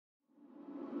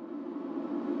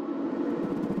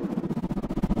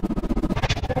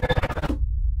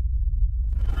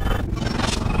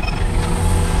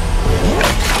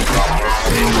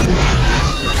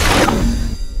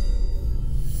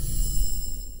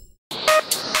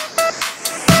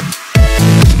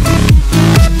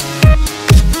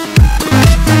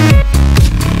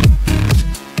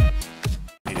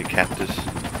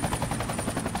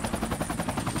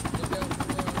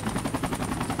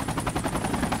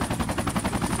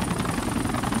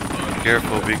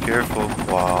careful, be careful.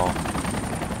 Wow.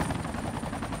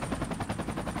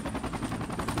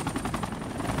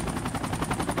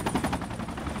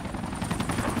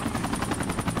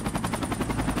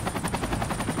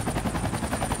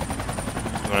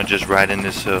 You want to just ride in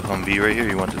this Humvee right here? Or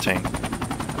you want the tank?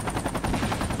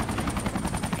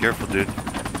 Be careful, dude.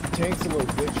 Tank's a little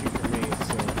glitchy for me,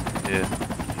 so. Yeah.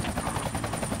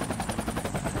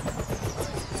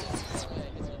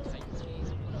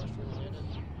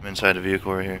 I'm inside the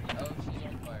vehicle right here. Oh, she's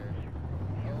on fire.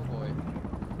 Oh boy.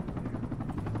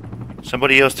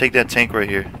 Somebody else take that tank right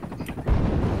here.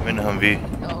 I'm in the Humvee.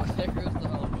 Oh, there goes the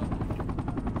helicopter.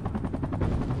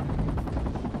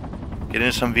 Get in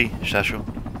this Humvee, Shashro.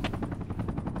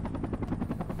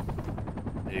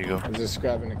 There you go. I'm just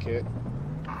grabbing a kit.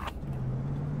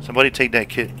 Somebody take that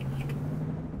kit.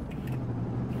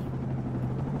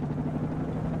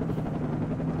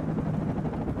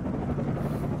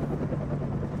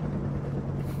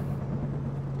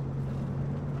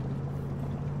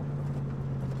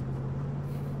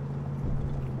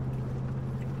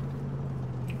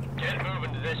 Get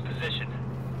moving to this position.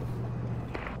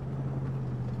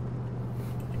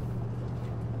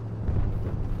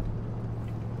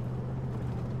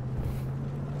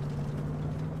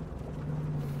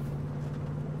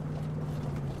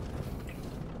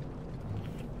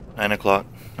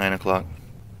 Nine o'clock.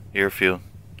 Airfield.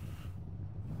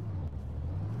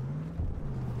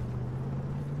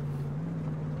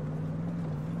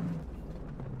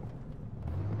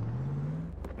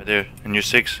 Right there. In your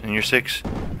six.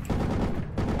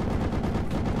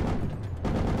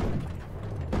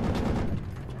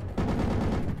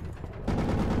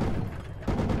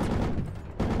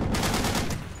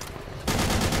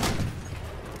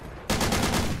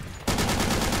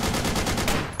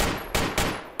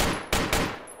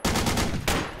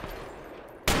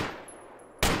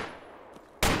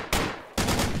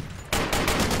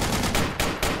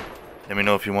 Let me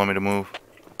know if you want me to move.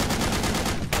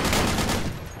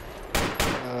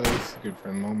 This is good for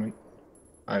a moment.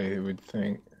 I would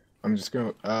think. I'm just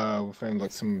gonna, we'll find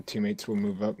like some teammates will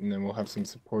move up and then we'll have some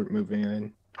support moving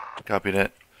in. Copy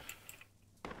that.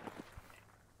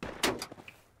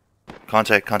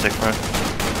 Contact front.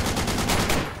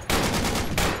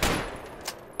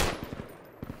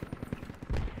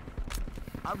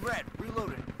 I'm red.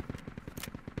 Reloading.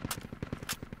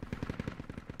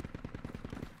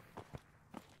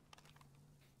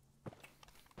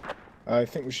 I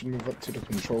think we should move up to the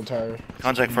control tower.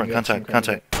 Contact front. Contact.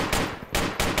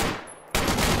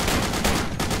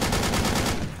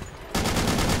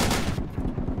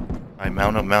 Alright,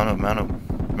 mount up,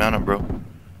 bro.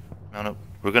 Mount up.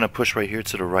 We're gonna push right here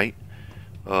to the right,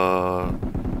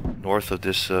 north of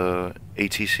this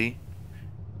ATC.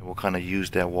 And we'll kind of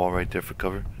use that wall right there for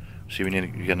cover. See, you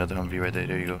got another Humvee right there.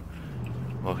 There you go.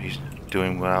 Well, he's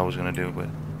doing what I was gonna do, but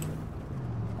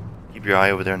keep your eye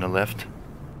over there on the left,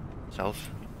 south.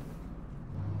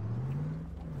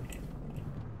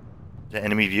 Is that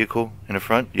enemy vehicle in the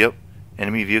front? Yep.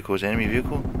 Enemy vehicle. Is that enemy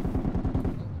vehicle?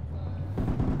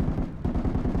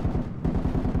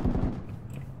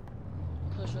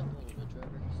 Push up a little bit,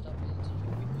 Trevor. Stop being such a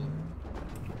weakling.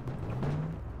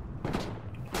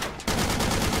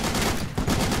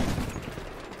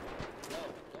 No,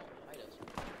 don't hide us.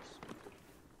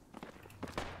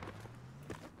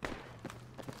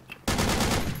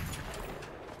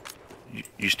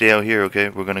 You stay out here, okay?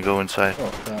 We're gonna go inside.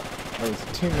 Oh, that was a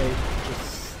teammate.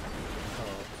 Just.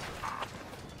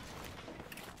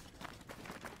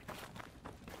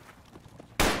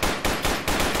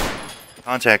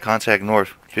 Contact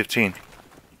north, 15.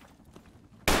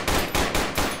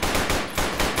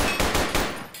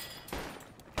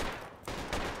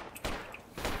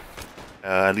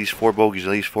 At least four bogeys.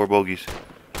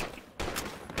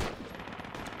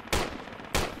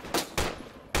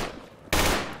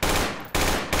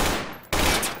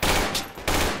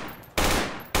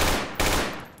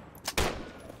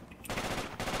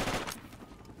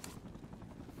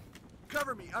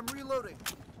 Cover me. I'm reloading.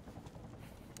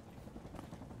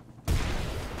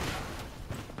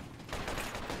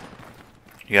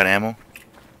 You got ammo?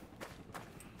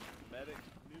 Medic.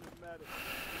 Need a medic.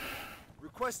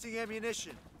 Requesting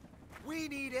ammunition. We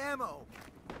need ammo.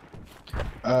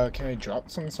 Can I drop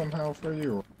some somehow for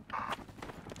you?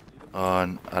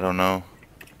 I don't know.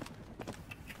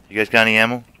 You guys got any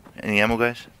ammo? Any ammo,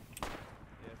 guys?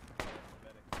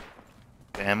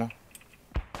 Got ammo?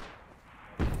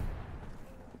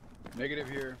 Negative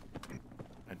here.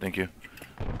 Alright, thank you.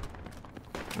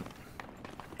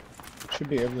 Should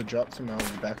be able to drop some out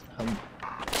of the back of the Humvee.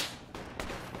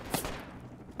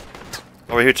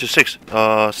 Over here to 6,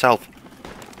 south.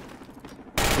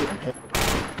 Shoot, I'm hit.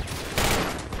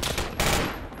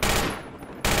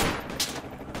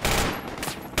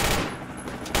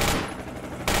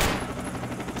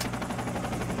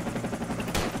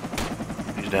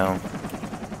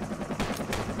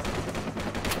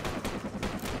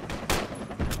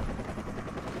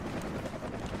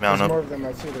 Mount There's up. more of them.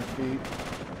 I see their feet.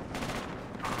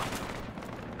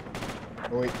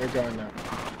 Oh wait, they're gone now.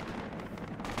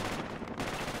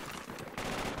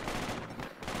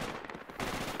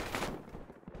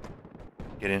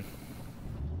 Get in.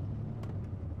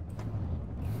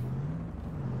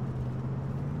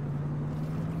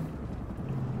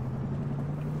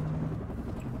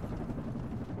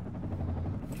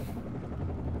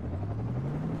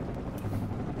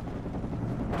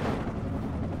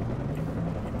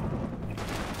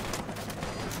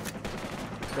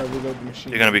 Gotta reload the machine.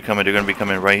 They're gonna be coming. They're gonna be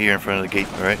coming right here in front of the gate.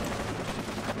 All right.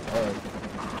 Alright.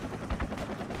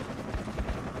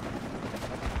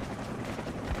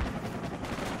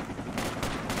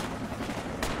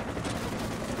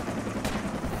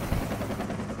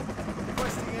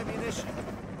 Requesting ammunition.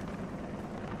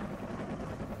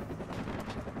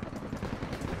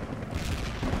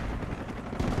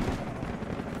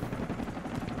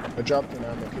 I dropped an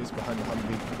ammo case behind the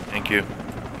Humvee. Thank you.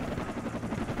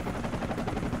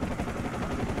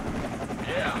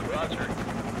 Yeah, roger.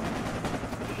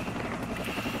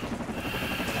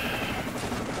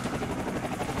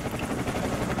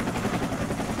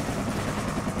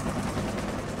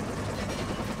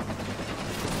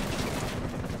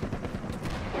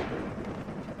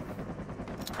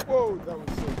 Whoa, that was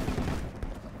sick.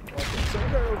 Okay,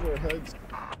 some guy over our heads.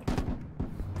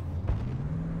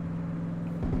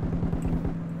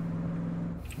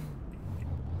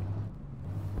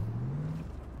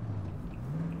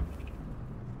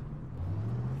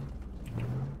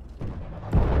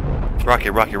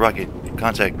 Rocket, rocket, rocket.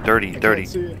 Contact. Dirty, I dirty.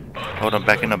 can't see it. Hold on.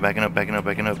 Backing up, backing up, backing up,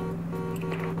 backing up.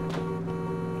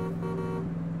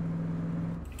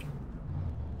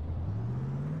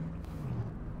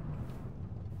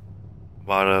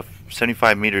 About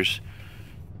 75 meters.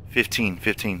 15,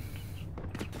 15.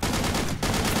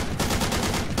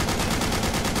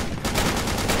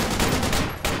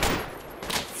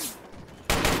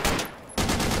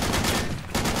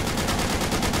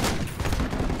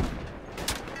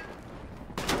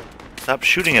 Stop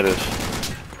shooting at us.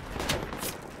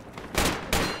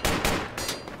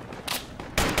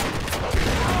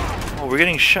 Oh, we're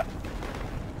getting shot.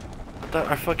 I thought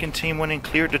our fucking team went and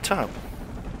cleared the top.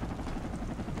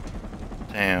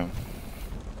 Damn.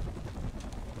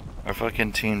 Our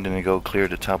fucking team didn't go clear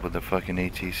the top of the fucking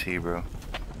ATC, bro.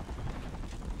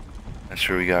 That's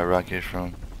where we got rockets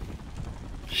from.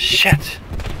 Shit!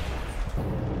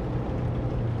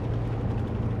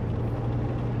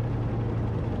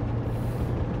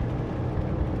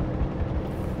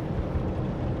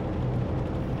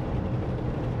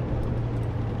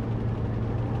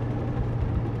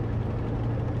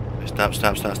 Stop,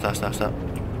 stop, stop, stop, stop, stop.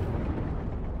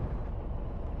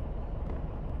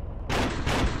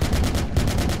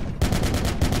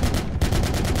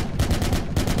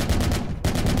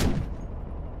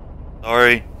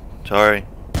 Sorry, sorry.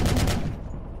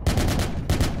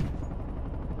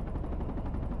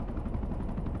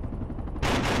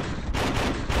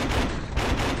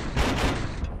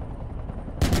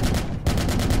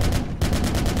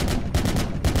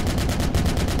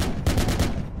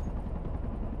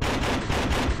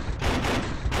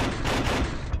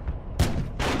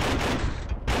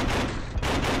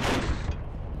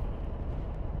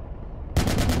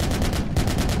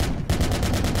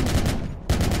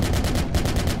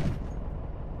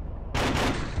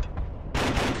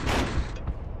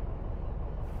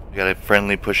 We got a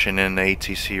friendly pushing in the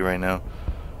ATC right now.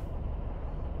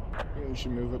 Yeah, we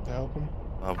should move up to help him.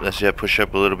 Let's yeah, push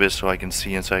up a little bit so I can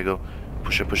see inside. Go,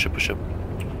 push up, push up, push up.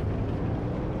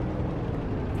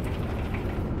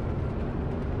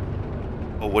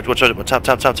 Oh, watch out! Top,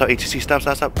 top, top, top. ATC, stop,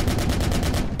 stop, stop.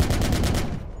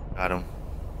 Got him.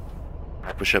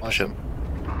 Push up, push up.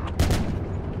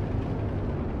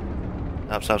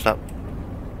 Stop, stop, stop.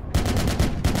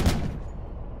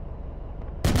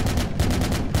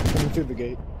 Coming through the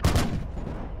gate.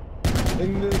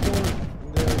 In the door.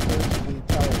 In the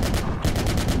tower.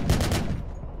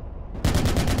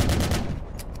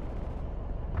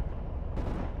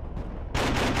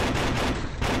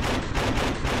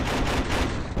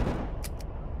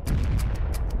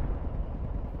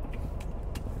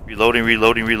 Reloading,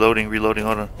 reloading, reloading, reloading.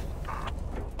 Hold on.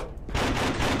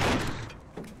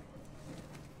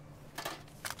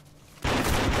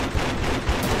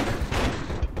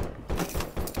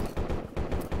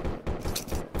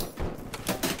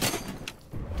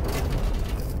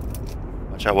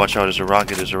 Watch out, there's a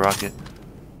rocket, there's a rocket.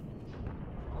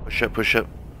 Push up, push up.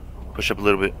 Push up a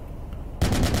little bit.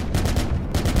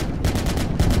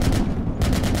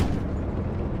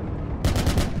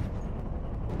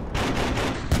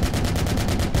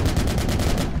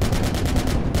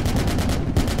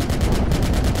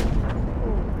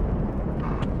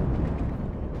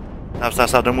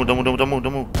 Stop. Don't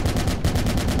move.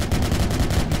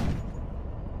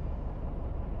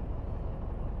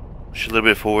 Push a little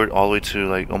bit forward, all the way to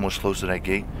like almost close to that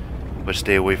gate, but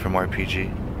stay away from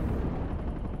RPG.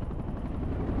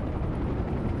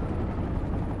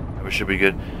 We should be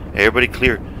good. Hey, everybody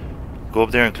clear. Go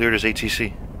up there and clear this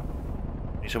ATC.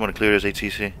 Need someone to clear this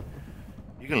ATC.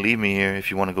 You can leave me here if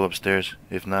you want to go upstairs.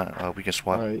 If not, we can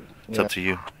swap. Alright, It's yeah. up to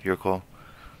you. Your call.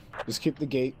 Just keep the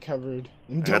gate covered.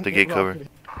 And I got don't the get gate covered.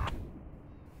 rocketed.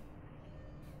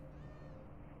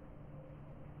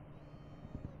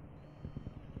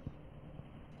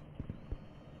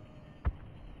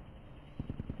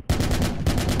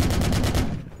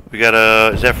 We got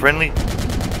is that friendly?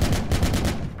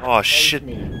 Oh shit,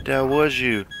 me. that was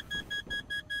you.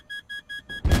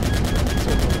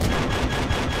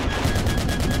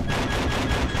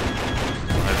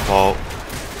 My fault.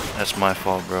 That's my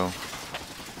fault, bro.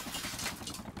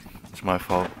 It's my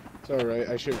fault. It's alright,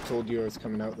 I should have told you I was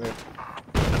coming out there.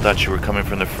 I thought you were coming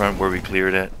from the front where we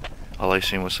cleared at. All I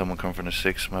seen was someone come from the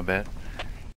 6, my bad.